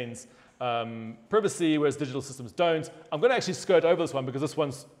maintains privacy, whereas digital systems don't. I'm going to actually skirt over this one because this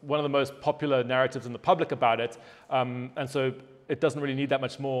one's one of the most popular narratives in the public about it, and so it doesn't really need that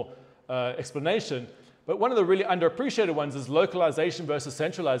much more explanation. But one of the really underappreciated ones is localization versus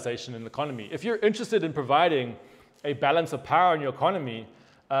centralization in the economy. If you're interested in providing a balance of power in your economy,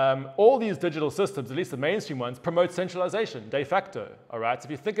 all these digital systems, at least the mainstream ones, promote centralization de facto. All right? So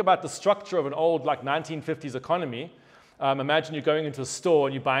if you think about the structure of an old 1950s economy, imagine you're going into a store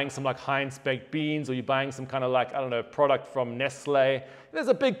and you're buying some Heinz baked beans, or you're buying some kind of I don't know, product from Nestle. There's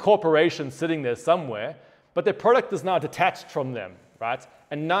a big corporation sitting there somewhere, but their product is now detached from them, right?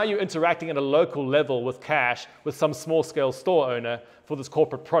 And now you're interacting at a local level with cash with some small-scale store owner for this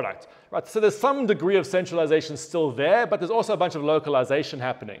corporate product, right? So there's some degree of centralization still there, but there's also a bunch of localization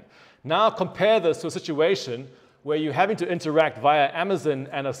happening. Now compare this to a situation where you're having to interact via Amazon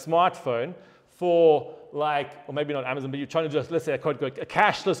and a smartphone for or maybe not Amazon, but you're trying to just, let's say, a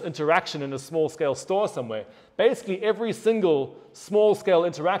cashless interaction in a small-scale store somewhere. Basically, every single small-scale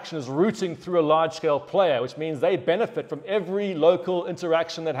interaction is routing through a large-scale player, which means they benefit from every local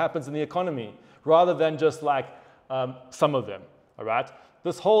interaction that happens in the economy, rather than just some of them, all right?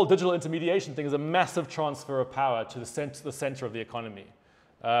 This whole digital intermediation thing is a massive transfer of power to the center of the economy.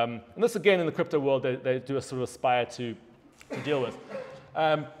 And this, again, in the crypto world, they do sort of aspire to deal with.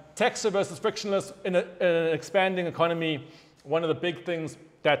 Texture versus frictionless in an expanding economy. One of the big things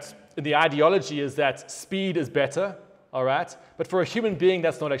that's in the ideology is that speed is better, all right? But for a human being,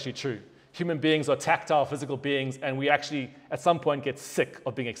 that's not actually true. Human beings are tactile, physical beings, and we actually, at some point, get sick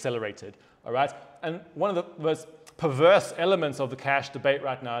of being accelerated, all right? And one of the most perverse elements of the cash debate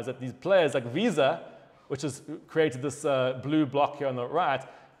right now is that these players like Visa, which has created this blue block here on the right,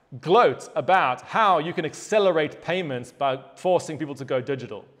 gloat about how you can accelerate payments by forcing people to go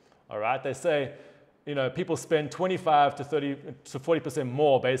digital. All right, they say, you know, people spend 25 to 30 to 40%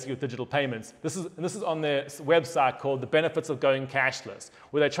 more basically with digital payments. This is on their website called The Benefits of Going Cashless,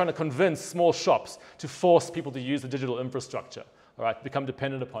 where they're trying to convince small shops to force people to use the digital infrastructure, all right, become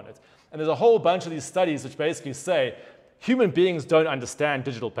dependent upon it. And there's a whole bunch of these studies which basically say human beings don't understand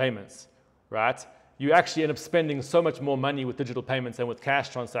digital payments, right? You actually end up spending so much more money with digital payments than with cash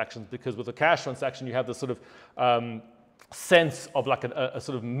transactions, because with a cash transaction, you have this sort of sense of a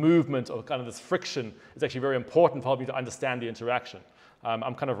sort of movement, or kind of this friction is actually very important for helping you to understand the interaction.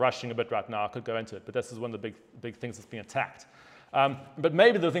 I'm kind of rushing a bit right now. I could go into it, but this is one of the big things that's being attacked. But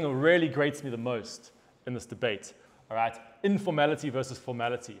maybe the thing that really grates me the most in this debate, all right, informality versus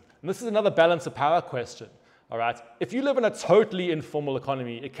formality. And this is another balance of power question. All right? If you live in a totally informal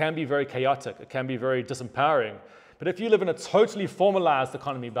economy, it can be very chaotic. It can be very disempowering. But if you live in a totally formalized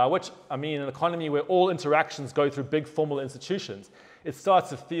economy, by which I mean an economy where all interactions go through big formal institutions, it starts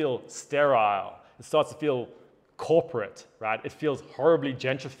to feel sterile. It starts to feel corporate, right? It feels horribly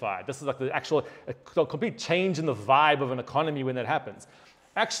gentrified. This is like the actual complete change in the vibe of an economy when that happens.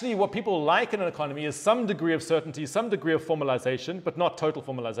 Actually, what people like in an economy is some degree of certainty, some degree of formalization, but not total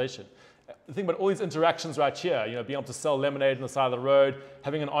formalization. Think about all these interactions right here, being able to sell lemonade on the side of the road,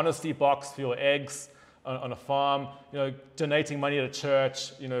 having an honesty box for your eggs on a farm, donating money at a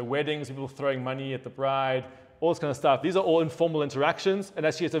church, weddings, people throwing money at the bride, all this kind of stuff. These are all informal interactions, and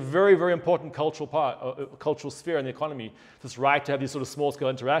actually it's a very, very important cultural cultural sphere in the economy, this right to have these sort of small-scale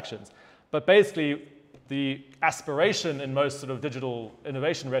interactions. But basically, the aspiration in most sort of digital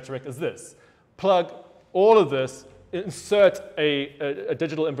innovation rhetoric is this: plug all of this, insert a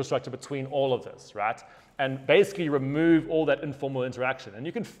digital infrastructure between all of this, right? And basically remove all that informal interaction. And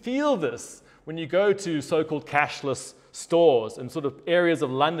you can feel this when you go to so-called cashless stores and sort of areas of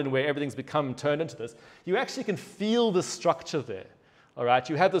London where everything's become turned into this. You actually can feel the structure there, all right?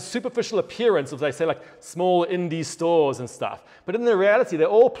 You have the superficial appearance of, they say, like small indie stores and stuff. But in the reality, they're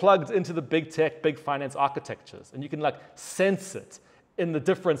all plugged into the big tech, big finance architectures. And you can like sense it in the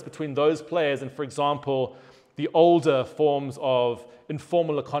difference between those players and, for example, the older forms of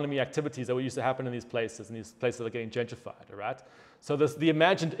informal economy activities that were used to happen in these places that are getting gentrified, all right? So the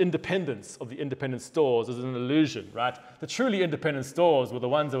imagined independence of the independent stores is an illusion, right? The truly independent stores were the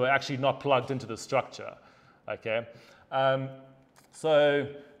ones that were actually not plugged into the structure, okay? So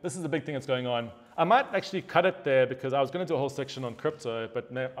this is the big thing that's going on. I might actually cut it there because I was going to do a whole section on crypto, but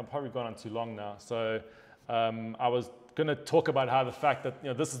I'm probably gone on too long now. So I was going to talk about how the fact that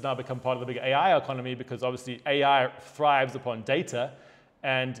this has now become part of the big AI economy, because obviously AI thrives upon data,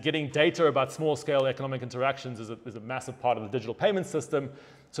 and getting data about small-scale economic interactions is a massive part of the digital payment system.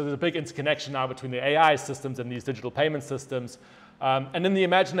 So there's a big interconnection now between the AI systems and these digital payment systems. And in the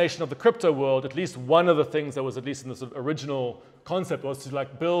imagination of the crypto world, at least one of the things that was at least in the sort of original concept was to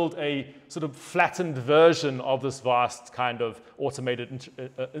like build a sort of flattened version of this vast kind of automated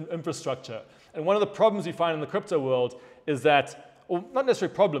infrastructure. And one of the problems you find in the crypto world is that, or not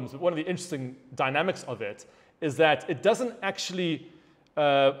necessarily problems, but one of the interesting dynamics of it is that it doesn't actually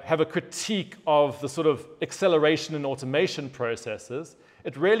have a critique of the sort of acceleration and automation processes.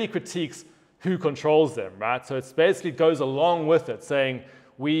 It really critiques who controls them, right? So it basically goes along with it, saying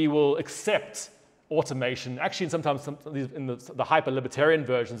we will accept automation. Actually, sometimes in the hyper-libertarian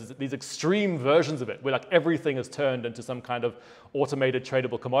versions, these extreme versions of it, where like everything is turned into some kind of automated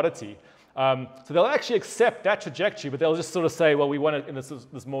tradable commodity. So they'll actually accept that trajectory, but they'll just sort of say, well, we want it in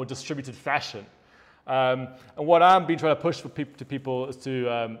this more distributed fashion. And what I've been trying to push to people is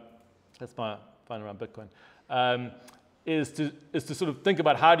to, that's my fun around Bitcoin, is to sort of think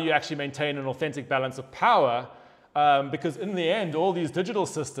about how do you actually maintain an authentic balance of power, because in the end, all these digital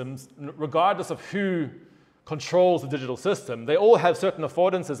systems, regardless of who controls the digital system, they all have certain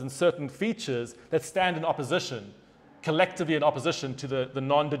affordances and certain features that stand in opposition, collectively in opposition to the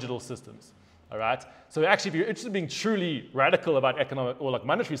non-digital systems, all right? So actually, if you're interested in being truly radical about economic or like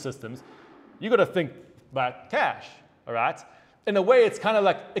monetary systems, you got to think about cash, all right? In a way, it's kind of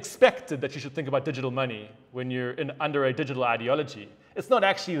like expected that you should think about digital money when you're under a digital ideology. It's not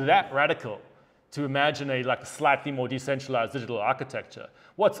actually that radical to imagine a like slightly more decentralized digital architecture.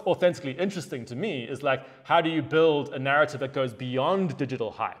 What's authentically interesting to me is like, how do you build a narrative that goes beyond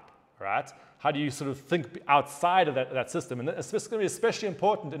digital hype, right? How do you sort of think outside of that system? And it's going to be especially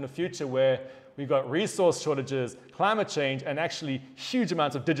important in the future where we've got resource shortages, climate change, and actually huge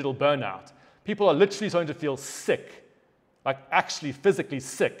amounts of digital burnout. People are literally starting to feel sick, like actually physically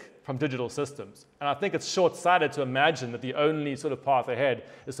sick from digital systems. And I think it's short-sighted to imagine that the only sort of path ahead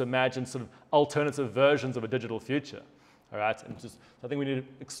is to imagine sort of alternative versions of a digital future, all right? And I think we need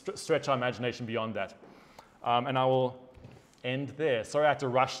to stretch our imagination beyond that. And I will end there. Sorry I had to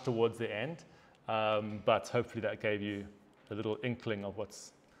rush towards the end, but hopefully that gave you a little inkling of what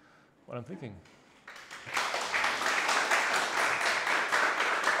I'm thinking.